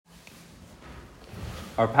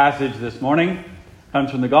Our passage this morning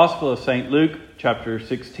comes from the Gospel of St. Luke, chapter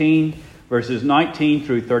 16, verses 19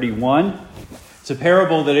 through 31. It's a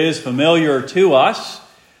parable that is familiar to us,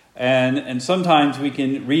 and sometimes we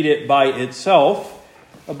can read it by itself,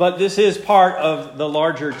 but this is part of the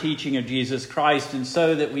larger teaching of Jesus Christ, and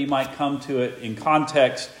so that we might come to it in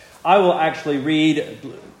context, I will actually read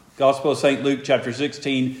Gospel of St. Luke, chapter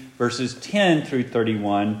 16, verses 10 through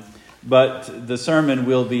 31, but the sermon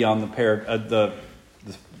will be on the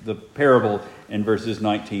parable in verses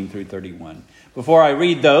 19 through 31. Before I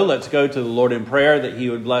read, though, let's go to the Lord in prayer that he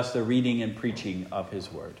would bless the reading and preaching of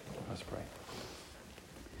his word. Let's pray.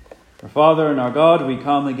 Our Father and our God, we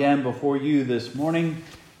come again before you this morning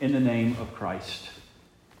in the name of Christ.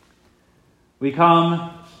 We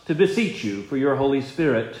come to beseech you for your Holy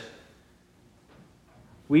Spirit.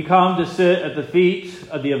 We come to sit at the feet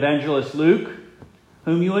of the evangelist Luke,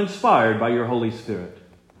 whom you inspired by your Holy Spirit,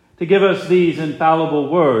 to give us these infallible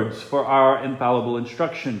words for our infallible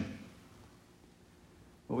instruction.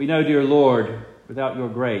 But we know, dear Lord, without your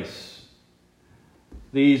grace,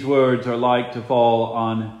 these words are like to fall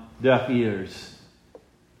on deaf ears,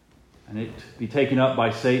 and it be taken up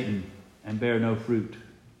by Satan and bear no fruit,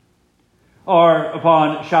 or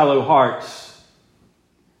upon shallow hearts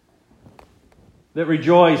that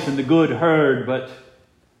rejoice in the good heard, but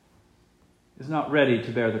is not ready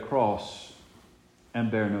to bear the cross and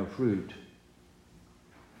bear no fruit.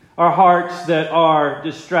 Our hearts that are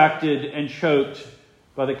distracted and choked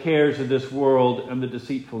by the cares of this world and the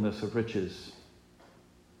deceitfulness of riches.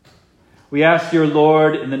 We ask, dear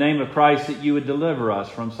Lord, in the name of Christ, that you would deliver us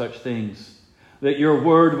from such things, that your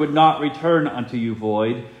word would not return unto you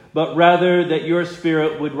void, but rather that your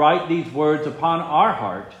Spirit would write these words upon our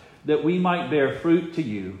heart, that we might bear fruit to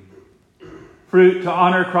you, fruit to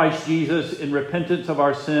honor Christ Jesus in repentance of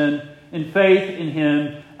our sin, in faith in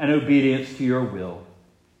him, and obedience to your will.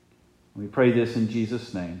 We pray this in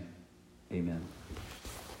Jesus' name. Amen.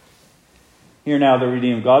 Hear now the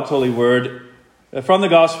reading of God's holy word from the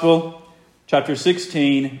Gospel, chapter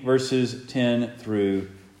 16, verses 10 through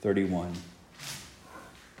 31.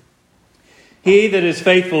 He that is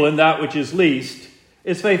faithful in that which is least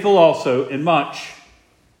is faithful also in much.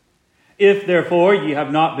 If, therefore, ye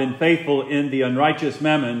have not been faithful in the unrighteous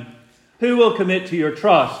mammon, who will commit to your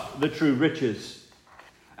trust the true riches?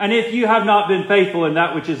 And if you have not been faithful in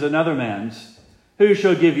that which is another man's, who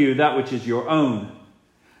shall give you that which is your own?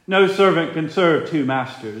 No servant can serve two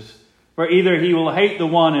masters, for either he will hate the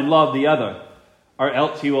one and love the other, or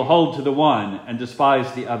else he will hold to the one and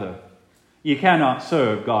despise the other. You cannot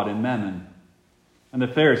serve God and mammon. And the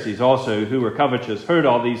Pharisees also, who were covetous, heard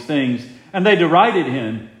all these things, and they derided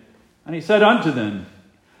him. And he said unto them,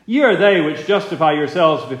 Ye are they which justify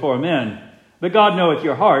yourselves before men, but God knoweth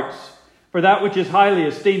your hearts. For that which is highly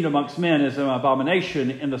esteemed amongst men is an abomination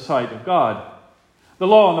in the sight of God. The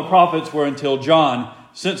law and the prophets were until John.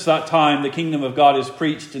 Since that time the kingdom of God is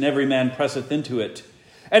preached, and every man presseth into it.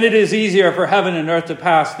 And it is easier for heaven and earth to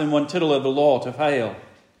pass than one tittle of the law to fail.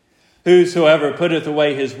 Whosoever putteth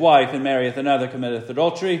away his wife and marrieth another committeth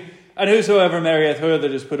adultery, and whosoever marrieth her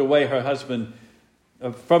that is put away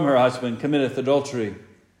from her husband committeth adultery.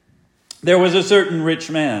 There was a certain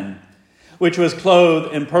rich man, which was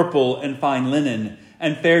clothed in purple and fine linen,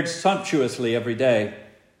 and fared sumptuously every day.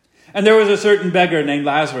 And there was a certain beggar named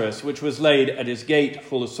Lazarus, which was laid at his gate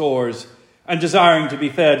full of sores, and desiring to be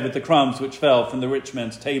fed with the crumbs which fell from the rich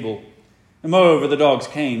man's table. And moreover, the dogs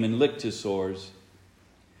came and licked his sores.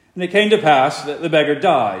 And it came to pass that the beggar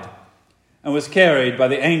died, and was carried by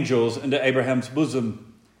the angels into Abraham's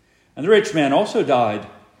bosom. And the rich man also died,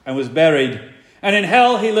 and was buried. And in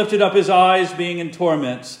hell he lifted up his eyes, being in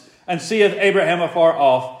torments, and seeth Abraham afar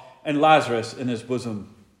off, and Lazarus in his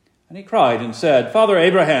bosom. And he cried and said, Father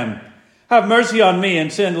Abraham, have mercy on me,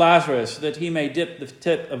 and send Lazarus, that he may dip the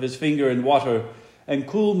tip of his finger in water, and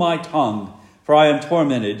cool my tongue, for I am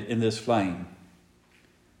tormented in this flame.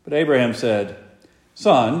 But Abraham said,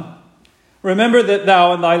 Son, remember that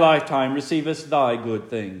thou in thy lifetime receivest thy good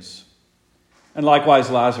things, and likewise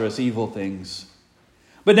Lazarus evil things.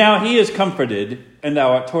 But now he is comforted, and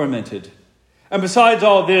thou art tormented. And besides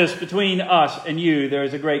all this, between us and you there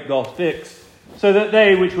is a great gulf fixed, so that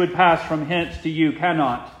they which would pass from hence to you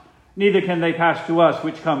cannot, neither can they pass to us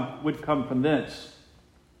which would come from thence.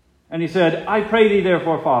 And he said, I pray thee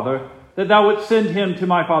therefore, Father, that thou wouldst send him to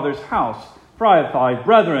my father's house, for I have 5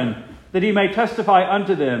 brethren, that he may testify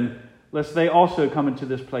unto them, lest they also come into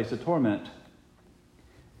this place of torment.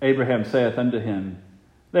 Abraham saith unto him,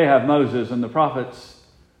 They have Moses and the prophets,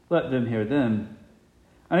 let them hear them.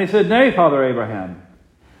 And he said, Nay, Father Abraham,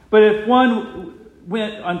 but if one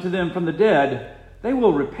went unto them from the dead, they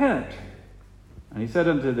will repent. And he said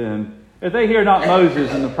unto them, If they hear not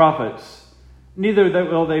Moses and the prophets, neither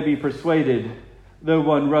will they be persuaded, though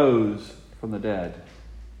one rose from the dead.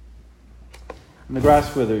 And the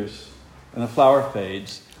grass withers, and the flower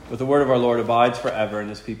fades, but the word of our Lord abides forever. And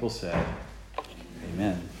his people say,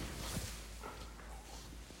 Amen.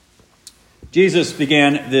 Jesus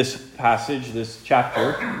began this passage, this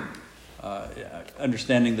chapter,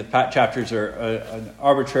 understanding the chapters are an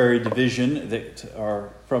arbitrary division that are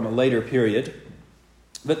from a later period.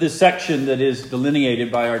 But this section that is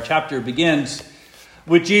delineated by our chapter begins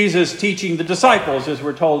with Jesus teaching the disciples, as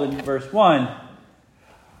we're told in verse 1,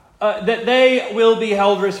 that they will be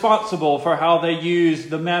held responsible for how they use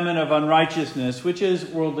the mammon of unrighteousness, which is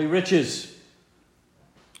worldly riches.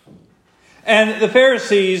 And the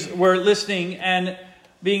Pharisees were listening, and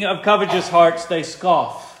being of covetous hearts, they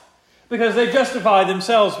scoff, because they justify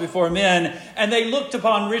themselves before men, and they looked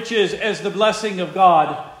upon riches as the blessing of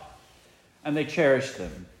God, and they cherished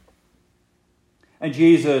them. And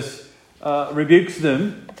Jesus rebukes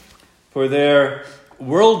them for their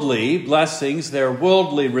worldly blessings, their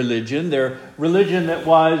worldly religion, their religion that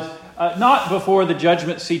was not before the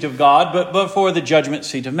judgment seat of God, but before the judgment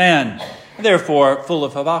seat of man. Therefore, full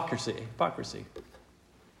of hypocrisy.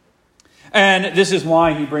 And this is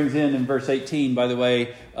why he brings in verse 18, by the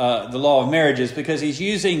way, the law of marriages, because he's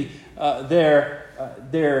using their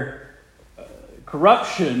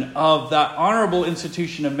corruption of that honorable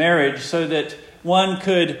institution of marriage so that one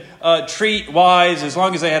could treat wives, as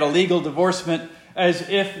long as they had a legal divorcement, as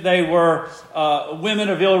if they were women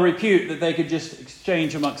of ill repute that they could just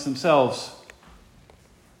exchange amongst themselves.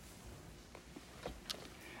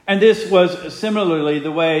 And this was similarly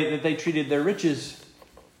the way that they treated their riches.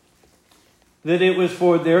 That it was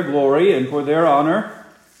for their glory and for their honor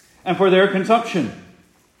and for their consumption.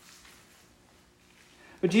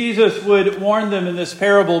 But Jesus would warn them in this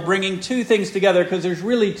parable, bringing two things together, because there's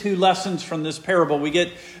really two lessons from this parable. We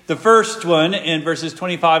get the first one in verses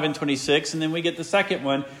 25 and 26, and then we get the second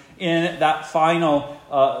one in that final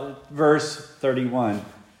verse 31.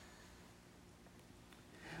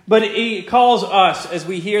 But he calls us, as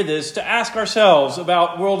we hear this, to ask ourselves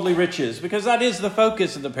about worldly riches, because that is the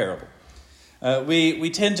focus of the parable. We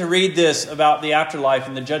tend to read this about the afterlife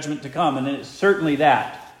and the judgment to come, and it's certainly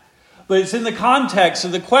that. But it's in the context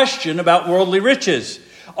of the question about worldly riches.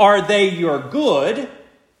 Are they your good,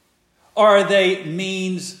 or are they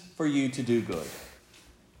means for you to do good?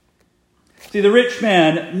 See, the rich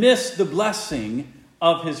man missed the blessing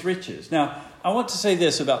of his riches. Now, I want to say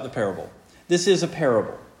this about the parable. This is a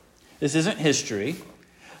parable. This isn't history.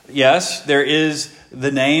 Yes, there is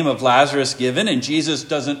the name of Lazarus given, and Jesus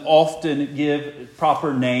doesn't often give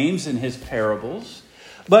proper names in his parables.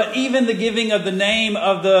 But even the giving of the name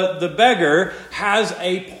of the beggar has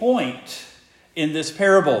a point in this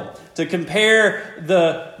parable. To compare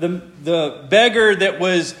the beggar that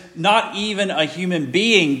was not even a human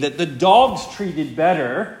being, that the dogs treated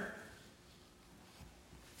better,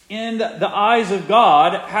 in the eyes of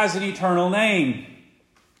God has an eternal name.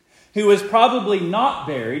 Who was probably not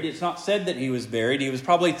buried. It's not said that he was buried. He was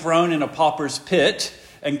probably thrown in a pauper's pit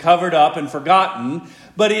and covered up and forgotten.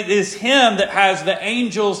 But it is him that has the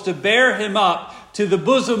angels to bear him up to the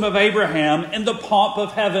bosom of Abraham in the pomp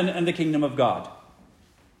of heaven and the kingdom of God.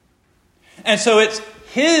 And so it's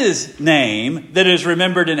his name that is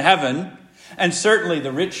remembered in heaven. And certainly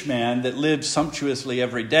the rich man that lived sumptuously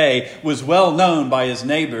every day was well known by his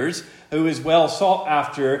neighbors, who is well sought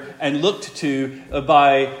after and looked to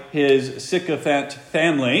by his sycophant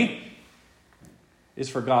family, is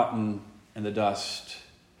forgotten in the dust.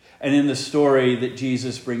 And in the story that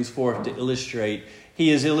Jesus brings forth to illustrate,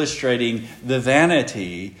 he is illustrating the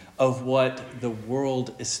vanity of what the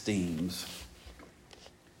world esteems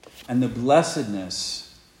and the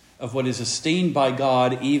blessedness of what is esteemed by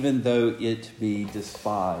God, even though it be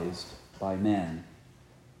despised by men.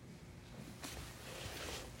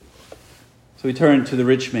 So we turn to the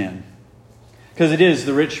rich man, because it is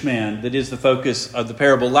the rich man that is the focus of the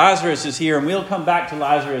parable. Lazarus is here, and we'll come back to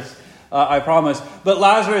Lazarus, I promise. But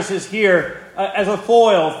Lazarus is here as a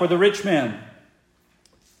foil for the rich man,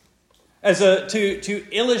 to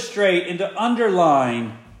illustrate and to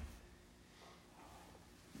underline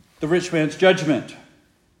the rich man's judgment.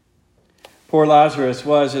 Poor Lazarus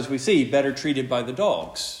was, as we see, better treated by the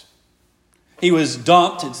dogs. He was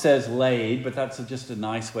dumped, it says laid, but that's just a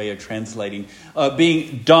nice way of translating.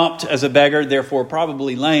 Being dumped as a beggar, therefore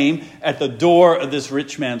probably lame, at the door of this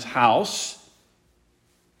rich man's house.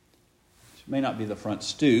 It may not be the front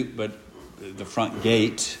stoop, but the front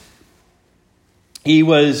gate. He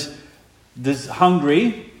was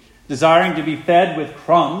hungry, desiring to be fed with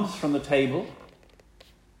crumbs from the table,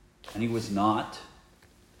 and he was not.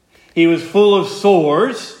 He was full of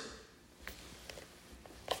sores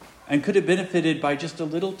and could have benefited by just a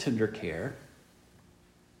little tender care.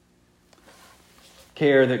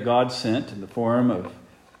 Care that God sent in the form of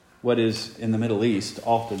what is in the Middle East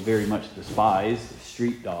often very much despised,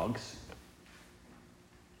 street dogs.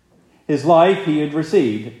 His life he had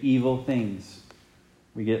received evil things.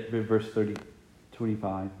 We get verse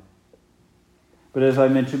 25. But as I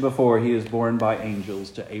mentioned before, he is born by angels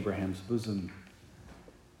to Abraham's bosom.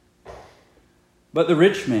 But the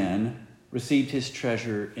rich man received his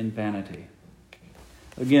treasure in vanity.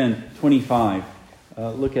 Again, 25.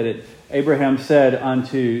 Look at it. Abraham said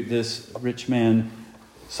unto this rich man,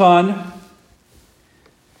 Son,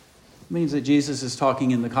 means that Jesus is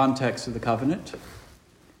talking in the context of the covenant.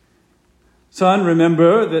 Son,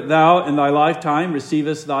 remember that thou in thy lifetime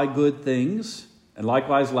receivest thy good things, and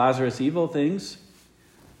likewise Lazarus evil things.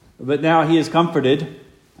 But now he is comforted,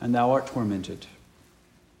 and thou art tormented.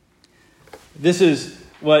 This is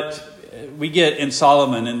what we get in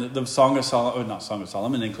Solomon, in the Song of Solomon, not Song of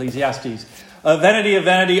Solomon, in Ecclesiastes. Vanity of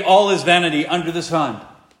vanity, all is vanity under the sun.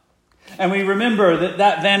 And we remember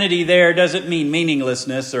that vanity there doesn't mean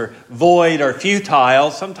meaninglessness or void or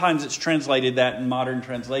futile. Sometimes it's translated that in modern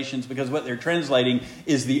translations because what they're translating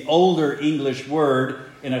is the older English word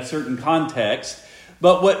in a certain context.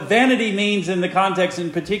 But what vanity means in the context,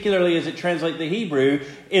 and particularly as it translates the Hebrew,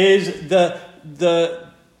 is the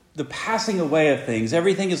passing away of things.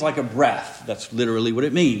 Everything is like a breath. That's literally what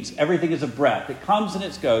it means. Everything is a breath. It comes and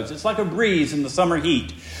it goes. It's like a breeze in the summer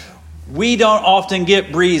heat. We don't often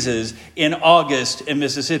get breezes in August in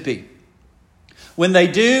Mississippi. When they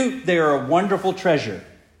do, they are a wonderful treasure.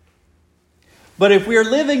 But if we're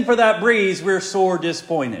living for that breeze, we're sore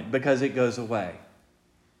disappointed because it goes away.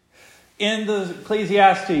 In the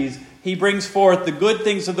Ecclesiastes, he brings forth the good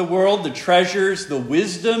things of the world, the treasures, the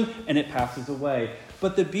wisdom, and it passes away.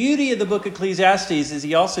 But the beauty of the book of Ecclesiastes is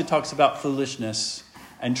he also talks about foolishness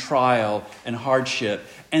and trial and hardship,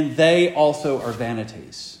 and they also are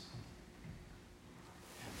vanities.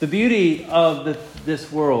 The beauty of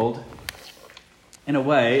this world, in a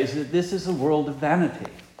way, is that this is a world of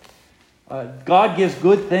vanity. God gives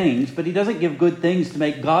good things, but he doesn't give good things to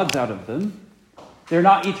make gods out of them. They're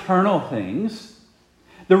not eternal things.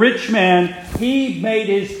 The rich man, he made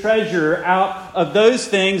his treasure out of those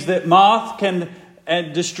things that moth can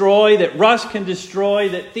destroy, that rust can destroy,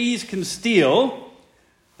 that thieves can steal.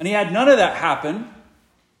 And he had none of that happen.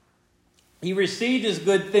 He received his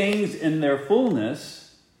good things in their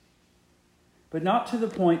fullness, but not to the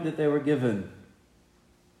point that they were given.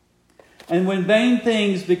 And when vain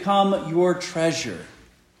things become your treasure,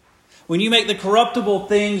 when you make the corruptible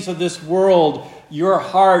things of this world your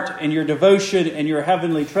heart and your devotion and your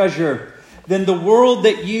heavenly treasure, then the world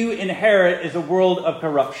that you inherit is a world of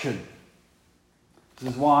corruption.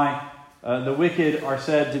 This is why the wicked are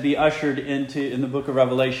said to be ushered into, in the book of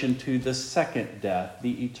Revelation, to the second death,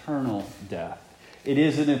 the eternal death. It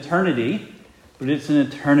is an eternity, but it's an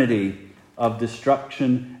eternity of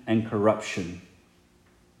destruction and corruption.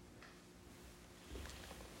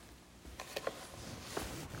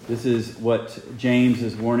 This is what James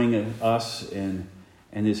is warning us in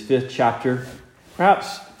his 5th chapter.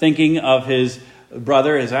 Perhaps thinking of his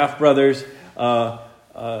brother, his half-brother's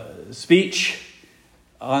speech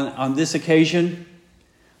on this occasion.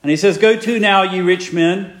 And he says, Go to now, you rich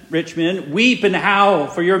men, weep and howl,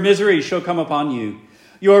 for your misery shall come upon you.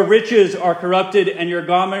 Your riches are corrupted, and your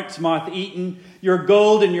garments moth-eaten. Your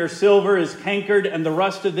gold and your silver is cankered, and the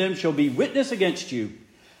rust of them shall be witness against you,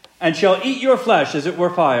 and shall eat your flesh as it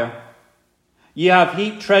were fire. Ye have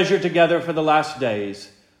heaped treasure together for the last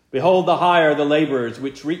days. Behold, the hire, the laborers,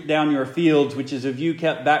 which reap down your fields, which is of you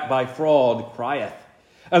kept back by fraud, crieth.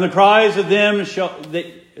 And the cries of them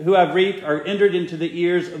who have reaped are entered into the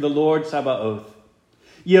ears of the Lord Sabaoth.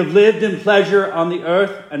 Ye have lived in pleasure on the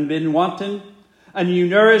earth and been wanton, and you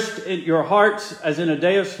nourished your hearts as in a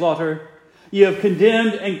day of slaughter. Ye have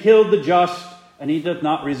condemned and killed the just, and he doth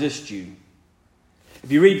not resist you.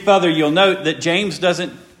 If you read further, you'll note that James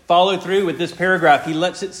doesn't follow through with this paragraph. He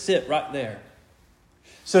lets it sit right there,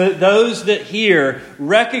 so that those that hear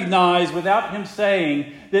recognize without him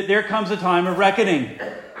saying that there comes a time of reckoning.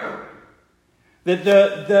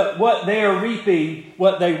 That what they are reaping,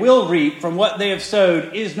 what they will reap from what they have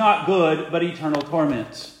sowed is not good, but eternal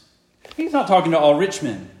torments. He's not talking to all rich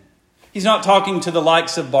men. He's not talking to the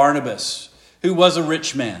likes of Barnabas, who was a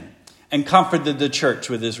rich man and comforted the church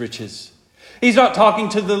with his riches. He's not talking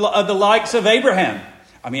to the likes of Abraham.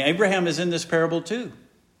 I mean, Abraham is in this parable too,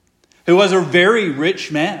 who was a very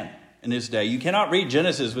rich man in his day. You cannot read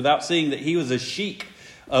Genesis without seeing that he was a sheik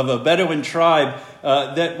of a Bedouin tribe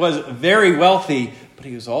that was very wealthy, but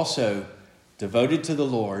he was also devoted to the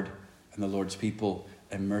Lord and the Lord's people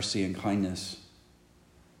and mercy and kindness.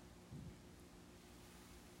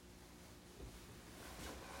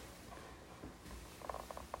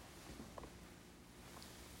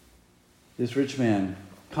 This rich man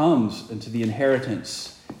comes into the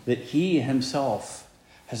inheritance that he himself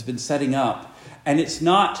has been setting up. And it's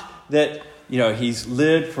not that, he's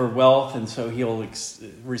lived for wealth and so he'll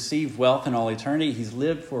receive wealth in all eternity. He's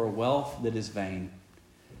lived for a wealth that is vain.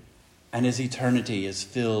 And his eternity is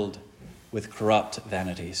filled with corrupt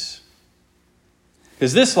vanities.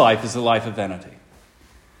 Because this life is the life of vanity.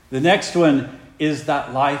 The next one is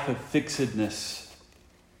that life of fixedness.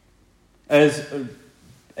 As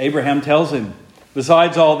Abraham tells him,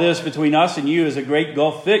 besides all this, between us and you is a great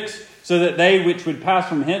gulf fixed, so that they which would pass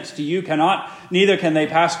from hence to you cannot, neither can they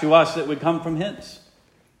pass to us that would come from hence.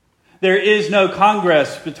 There is no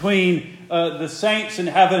congress between the saints in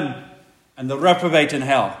heaven and the reprobate in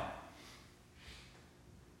hell.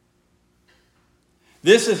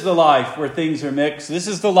 This is the life where things are mixed. This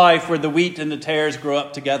is the life where the wheat and the tares grow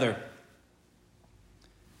up together.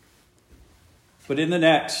 But in the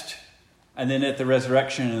next, and then at the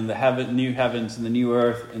resurrection and the new heavens and the new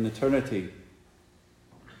earth in eternity,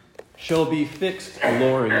 shall be fixed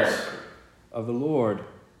glories of the Lord.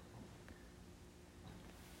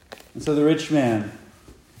 And so the rich man,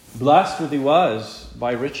 blessed as he was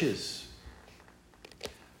by riches,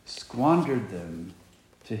 squandered them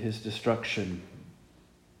to his destruction.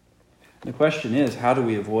 The question is, how do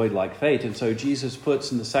we avoid like fate? And so Jesus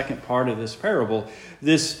puts in the second part of this parable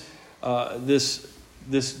this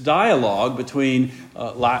dialogue between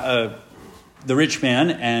the rich man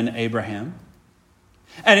and Abraham.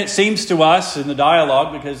 And it seems to us in the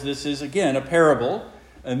dialogue, because this is, again, a parable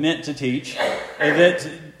meant to teach,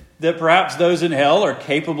 that perhaps those in hell are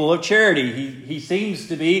capable of charity. He seems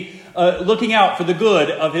to be looking out for the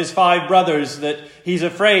good of his 5 brothers, that he's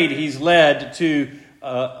afraid he's led to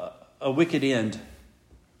a wicked end.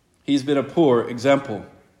 He's been a poor example.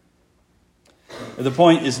 The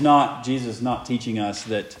point is not, Jesus not teaching us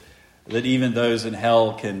that even those in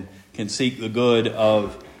hell can seek the good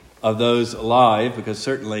of those alive, because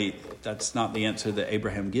certainly that's not the answer that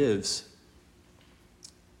Abraham gives.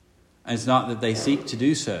 And it's not that they seek to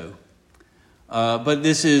do so. But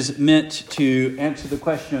this is meant to answer the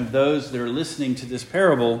question of those that are listening to this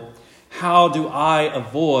parable. How do I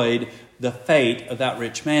avoid the fate of that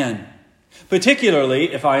rich man?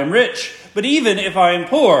 Particularly if I am rich, but even if I am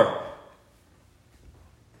poor.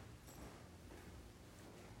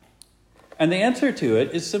 And the answer to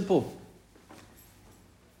it is simple.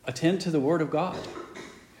 Attend to the word of God.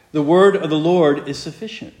 The word of the Lord is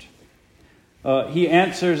sufficient.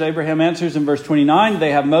 Abraham answers in verse 29,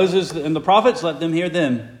 they have Moses and the prophets, let them hear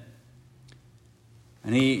them.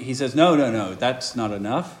 And he says, no, that's not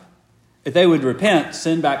enough. If they would repent,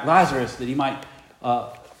 send back Lazarus that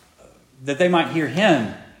they might hear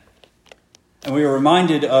him. And we are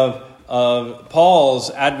reminded of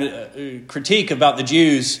Paul's critique about the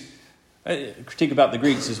Jews, critique about the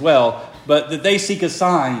Greeks as well, but that they seek a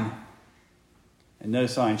sign, and no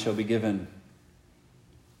sign shall be given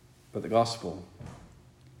but the gospel.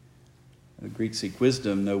 The Greeks seek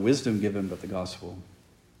wisdom, no wisdom given but the gospel.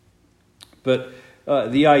 But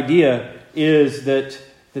the idea is that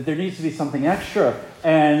there needs to be something extra,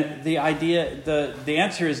 and the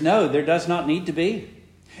answer is no, there does not need to be.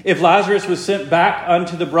 If Lazarus was sent back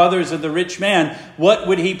unto the brothers of the rich man, what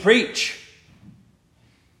would he preach?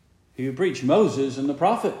 He would preach Moses and the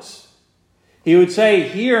prophets. He would say,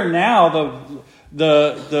 hear now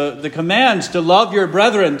the commands to love your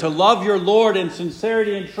brethren, to love your Lord in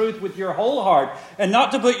sincerity and truth with your whole heart, and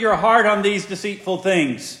not to put your heart on these deceitful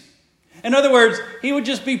things. In other words, he would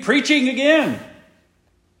just be preaching again.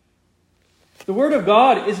 The word of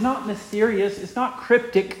God is not mysterious, it's not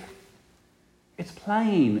cryptic. It's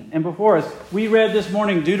plain and before us. We read this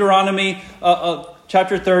morning Deuteronomy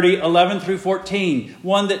chapter 30, 11 through 14.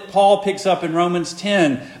 One that Paul picks up in Romans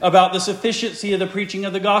 10 about the sufficiency of the preaching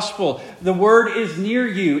of the gospel. The word is near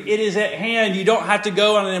you. It is at hand. You don't have to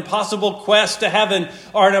go on an impossible quest to heaven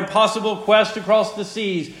or an impossible quest across the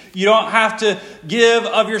seas. You don't have to give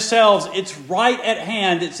of yourselves. It's right at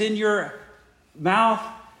hand. It's in your mouth.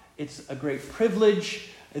 It's a great privilege.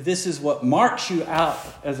 This is what marks you out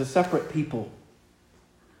as a separate people,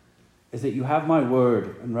 is that you have my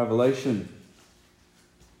word and revelation.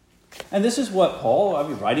 And this is what Paul,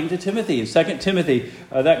 writing to Timothy in 2 Timothy,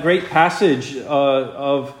 that great passage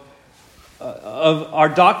of our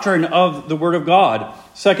doctrine of the Word of God.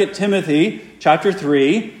 2 Timothy chapter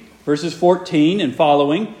 3, verses 14 and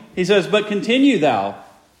following. He says, but continue thou,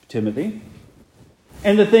 Timothy,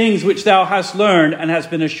 and the things which thou hast learned and hast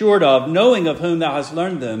been assured of, knowing of whom thou hast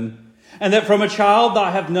learned them, and that from a child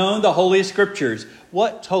thou have known the Holy Scriptures.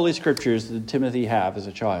 What Holy Scriptures did Timothy have as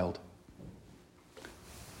a child?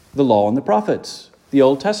 The law and the prophets, the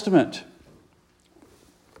Old Testament,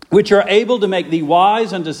 which are able to make thee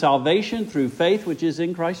wise unto salvation through faith which is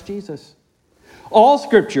in Christ Jesus. All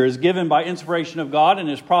Scripture is given by inspiration of God and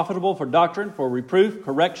is profitable for doctrine, for reproof,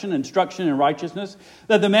 correction, instruction in righteousness,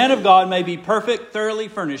 that the man of God may be perfect, thoroughly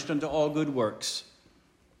furnished unto all good works.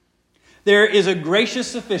 There is a gracious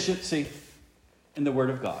sufficiency in the Word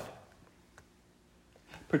of God,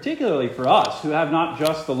 particularly for us who have not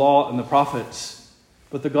just the law and the prophets,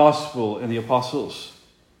 but the gospel and the apostles.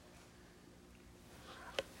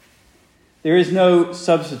 There is no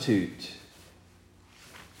substitute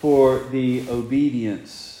for the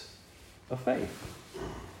obedience of faith.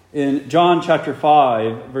 In John chapter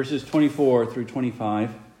 5, verses 24 through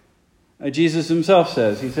 25, Jesus himself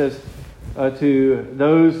says, he says to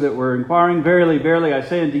those that were inquiring, Verily, verily, I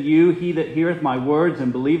say unto you, he that heareth my words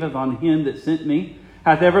and believeth on him that sent me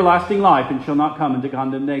hath everlasting life, and shall not come into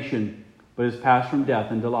condemnation, but is passed from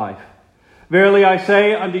death into life. Verily I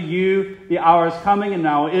say unto you, the hour is coming, and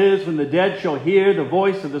now is, when the dead shall hear the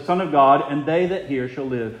voice of the Son of God, and they that hear shall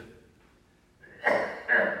live.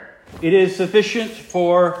 It is sufficient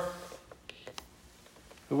for,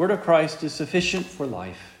 the word of Christ is sufficient for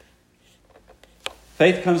life.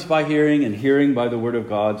 Faith comes by hearing, and hearing by the word of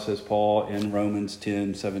God, says Paul in Romans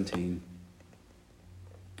 10:17.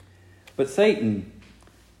 But Satan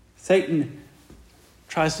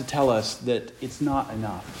tries to tell us that it's not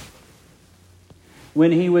enough.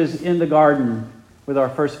 When he was in the garden with our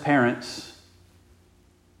first parents,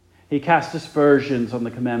 he cast aspersions on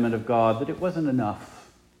the commandment of God, that it wasn't enough,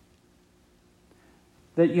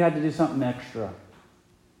 that you had to do something extra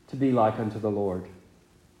to be like unto the Lord,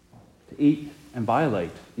 to eat and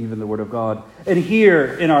violate even the word of God. And here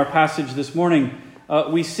in our passage this morning,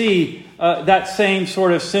 we see that same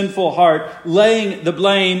sort of sinful heart laying the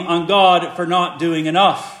blame on God for not doing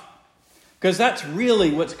enough. Because that's really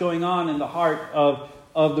what's going on in the heart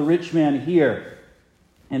of the rich man here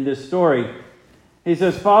in this story. He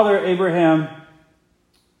says, Father Abraham,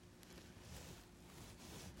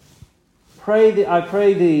 I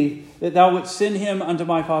pray thee that thou wouldst send him unto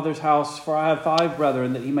my father's house, for I have 5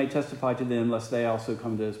 brethren, that he may testify to them, lest they also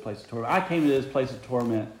come to this place of torment. I came to this place of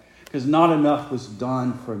torment because not enough was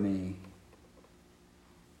done for me.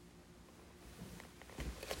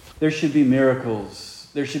 There should be miracles.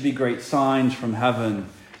 There should be great signs from heaven.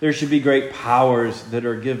 There should be great powers that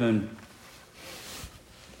are given.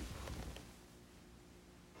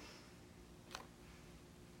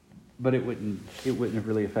 But it wouldn't have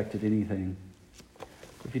really affected anything.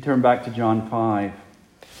 If you turn back to John 5,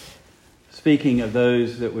 speaking of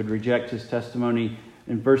those that would reject his testimony,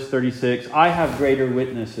 in verse 36, I have greater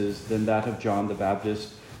witnesses than that of John the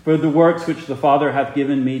Baptist. For the works which the Father hath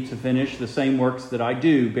given me to finish, the same works that I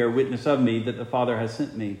do, bear witness of me that the Father has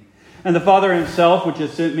sent me. And the Father himself, which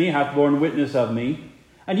has sent me, hath borne witness of me.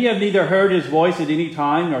 And ye have neither heard his voice at any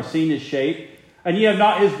time, nor seen his shape. And ye have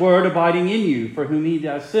not his word abiding in you, for whom he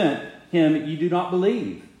hath sent him ye do not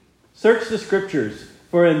believe. Search the Scriptures,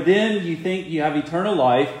 for in them ye think ye have eternal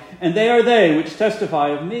life, and they are they which testify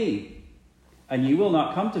of me. And ye will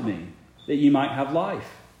not come to me, that ye might have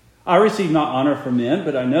life. I receive not honor from men,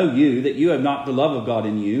 but I know you, that you have not the love of God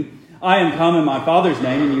in you. I am come in my Father's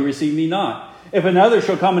name, and you receive me not. If another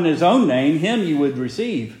shall come in his own name, him you would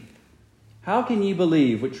receive. How can ye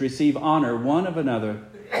believe which receive honor one of another,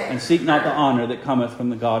 and seek not the honor that cometh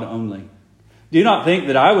from the God only? Do not think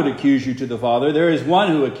that I would accuse you to the Father. There is one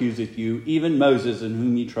who accuseth you, even Moses, in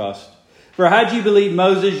whom ye trust. For had ye believed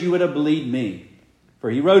Moses, you would have believed me,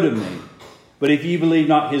 for he wrote of me. But if ye believe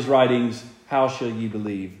not his writings, how shall ye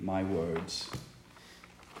believe my words?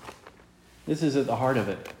 This is at the heart of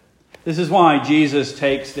it. This is why Jesus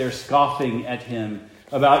takes their scoffing at him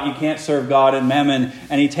about you can't serve God and mammon,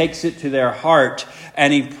 and he takes it to their heart,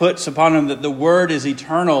 and he puts upon them that the word is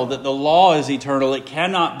eternal, that the law is eternal. It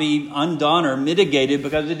cannot be undone or mitigated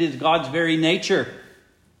because it is God's very nature.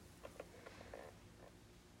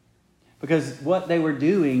 Because what they were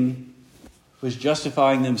doing was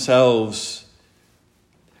justifying themselves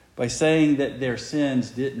by saying that their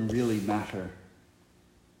sins didn't really matter.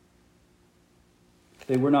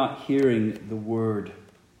 They were not hearing the word.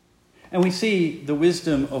 And we see the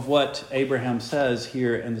wisdom of what Abraham says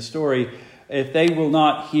here in the story. If they will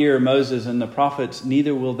not hear Moses and the prophets,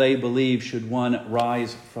 neither will they believe should one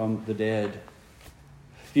rise from the dead.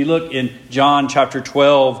 If you look in John chapter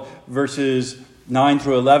 12, verses 9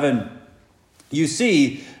 through 11, you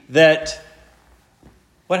see that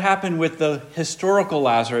What happened with the historical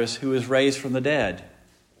Lazarus who was raised from the dead?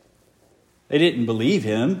 They didn't believe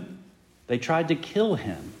him. They tried to kill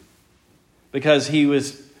him because he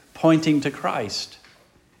was pointing to Christ.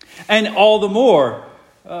 And all the more,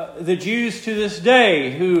 the Jews to this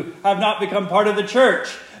day who have not become part of the church,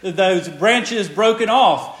 those branches broken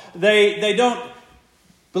off, they don't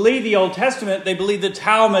believe the Old Testament. They believe the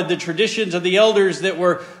Talmud, the traditions of the elders that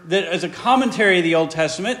as a commentary of the Old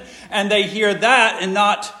Testament, and they hear that and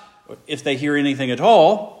not, if they hear anything at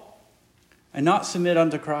all, and not submit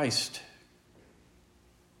unto Christ.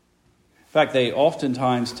 In fact, they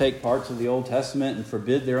oftentimes take parts of the Old Testament and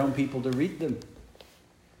forbid their own people to read them,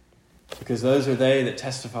 because those are they that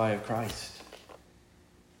testify of Christ.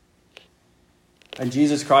 And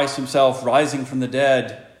Jesus Christ himself rising from the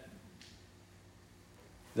dead,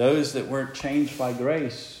 those that weren't changed by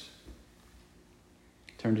grace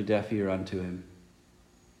turned a deaf ear unto him.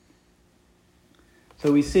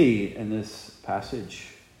 So we see in this passage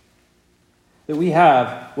that we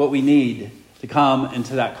have what we need to come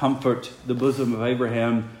into that comfort, the bosom of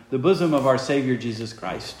Abraham, the bosom of our Savior Jesus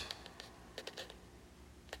Christ.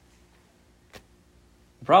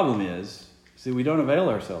 The problem is that we don't avail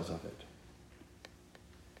ourselves of it.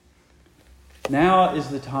 Now is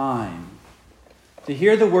the time to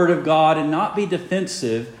hear the word of God and not be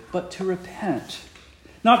defensive, but to repent.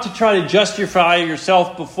 Not to try to justify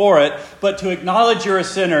yourself before it, but to acknowledge you're a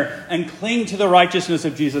sinner and cling to the righteousness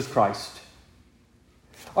of Jesus Christ.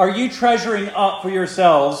 Are you treasuring up for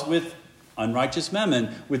yourselves with unrighteous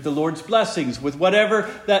mammon, with the Lord's blessings, with whatever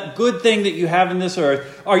that good thing that you have in this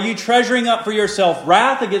earth? Are you treasuring up for yourself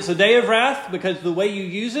wrath against the day of wrath because of the way you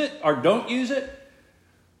use it or don't use it?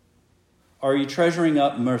 Or are you treasuring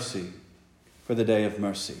up mercy for the day of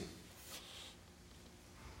mercy?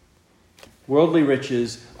 Worldly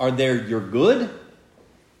riches, are they your good?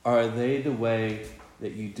 Or are they the way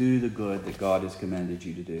that you do the good that God has commanded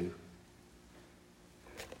you to do?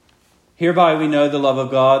 Hereby we know the love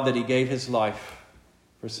of God, that he gave his life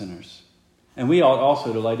for sinners. And we ought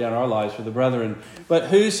also to lay down our lives for the brethren. But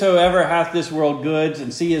whosoever hath this world goods,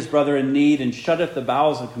 and see his brother in need, and shutteth the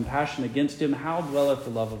bowels of compassion against him, how dwelleth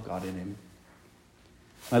the love of God in him?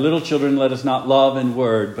 My little children, let us not love in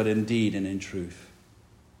word, but in deed and in truth.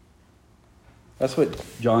 That's what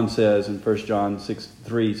John says in 1 John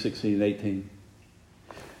 3, 16 and 18.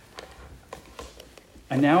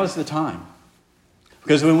 And now is the time.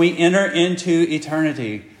 Because when we enter into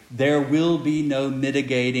eternity, there will be no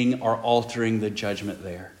mitigating or altering the judgment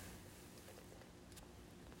there.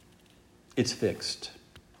 It's fixed.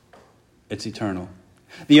 It's eternal.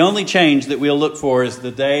 The only change that we'll look for is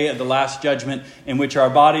the day of the last judgment, in which our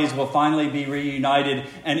bodies will finally be reunited,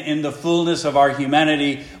 and in the fullness of our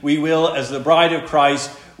humanity, we will, as the bride of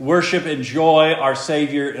Christ, worship and enjoy our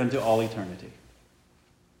Savior unto all eternity.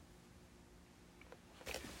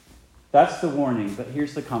 That's the warning, but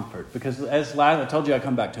here's the comfort. Because as I told you, I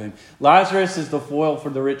come back to him. Lazarus is the foil for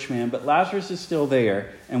the rich man, but Lazarus is still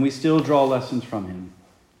there, and we still draw lessons from him.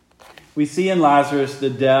 We see in Lazarus the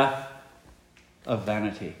death of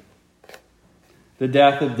vanity. The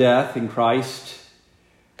death of death in Christ.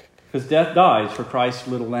 Because death dies for Christ's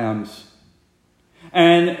little lambs.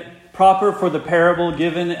 And proper for the parable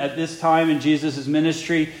given at this time in Jesus'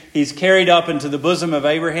 ministry, he's carried up into the bosom of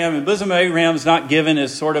Abraham. And bosom of Abraham is not given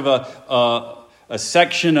as sort of a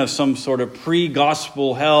section of some sort of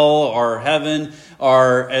pre-gospel hell or heaven,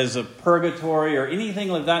 or as a purgatory or anything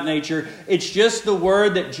of that nature. It's just the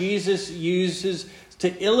word that Jesus uses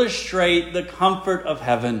to illustrate the comfort of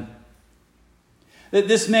heaven. That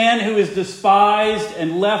this man who is despised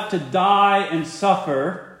and left to die and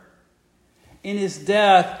suffer, in his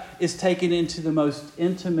death is taken into the most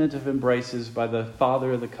intimate of embraces by the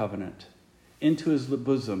Father of the covenant, into his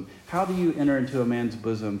bosom. How do you enter into a man's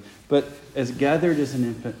bosom but as gathered as an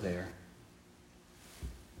infant there?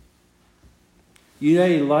 You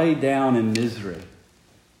may lie down in misery,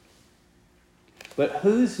 but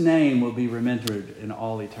whose name will be remembered in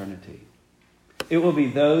all eternity? It will be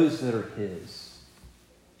those that are his.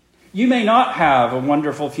 You may not have a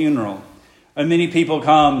wonderful funeral, and many people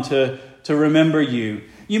come to remember you.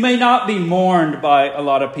 You may not be mourned by a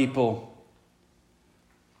lot of people.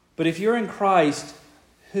 But if you're in Christ,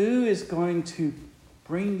 who is going to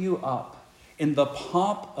bring you up in the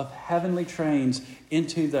pomp of heavenly trains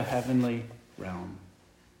into the heavenly realm?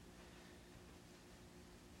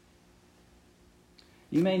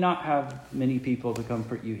 You may not have many people to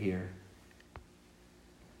comfort you here.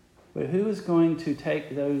 But who is going to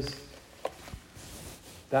take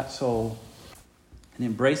that soul and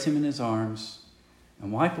embrace him in his arms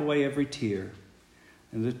and wipe away every tear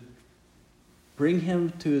and Bring him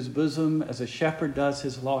to his bosom as a shepherd does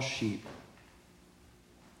his lost sheep.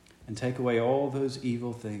 And take away all those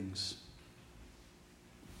evil things.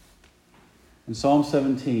 In Psalm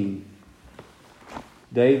 17,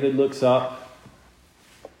 David looks up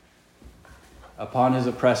upon his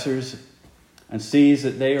oppressors and sees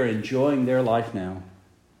that they are enjoying their life now.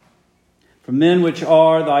 From men which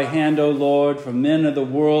are thy hand, O Lord, from men of the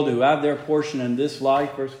world who have their portion in this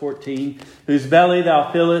life, verse 14, whose belly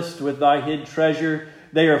thou fillest with thy hid treasure,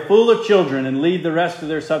 they are full of children and lead the rest of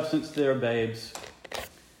their substance to their babes.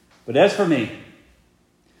 But as for me,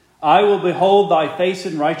 I will behold thy face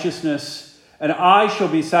in righteousness, and I shall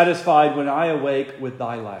be satisfied when I awake with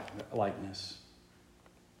thy likeness.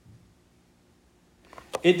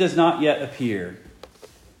 It does not yet appear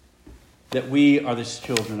that we are the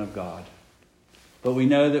children of God. But we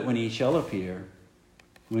know that when he shall appear,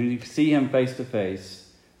 when we see him face to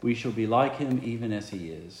face, we shall be like him even as he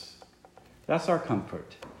is. That's our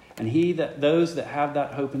comfort. And those that have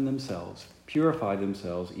that hope in themselves purify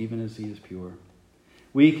themselves even as he is pure.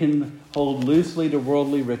 We can hold loosely to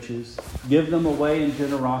worldly riches, give them away in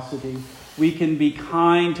generosity. We can be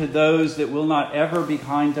kind to those that will not ever be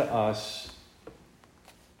kind to us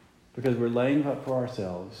because we're laying up for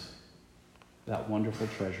ourselves that wonderful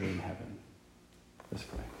treasure in heaven. Let's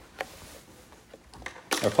pray.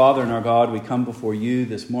 Our Father and our God, we come before you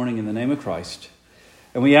this morning in the name of Christ.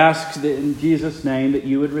 And we ask that in Jesus' name that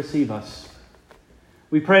you would receive us.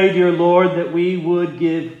 We pray, dear Lord, that we would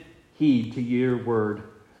give heed to your word,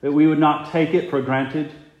 that we would not take it for granted,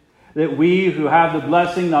 that we who have the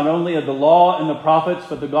blessing not only of the law and the prophets,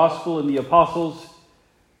 but the gospel and the apostles,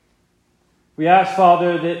 we ask,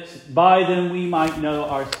 Father, that by them we might know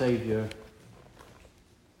our Savior,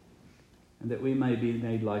 and that we may be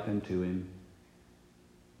made like unto him.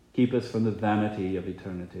 Keep us from the vanity of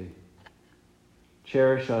eternity.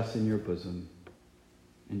 Cherish us in your bosom.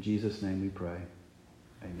 In Jesus' name we pray.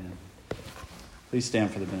 Amen. Please stand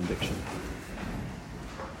for the benediction.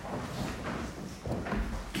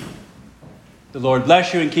 The Lord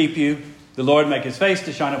bless you and keep you. The Lord make his face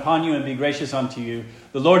to shine upon you and be gracious unto you.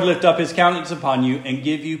 The Lord lift up his countenance upon you and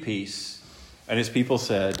give you peace. And his people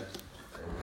said,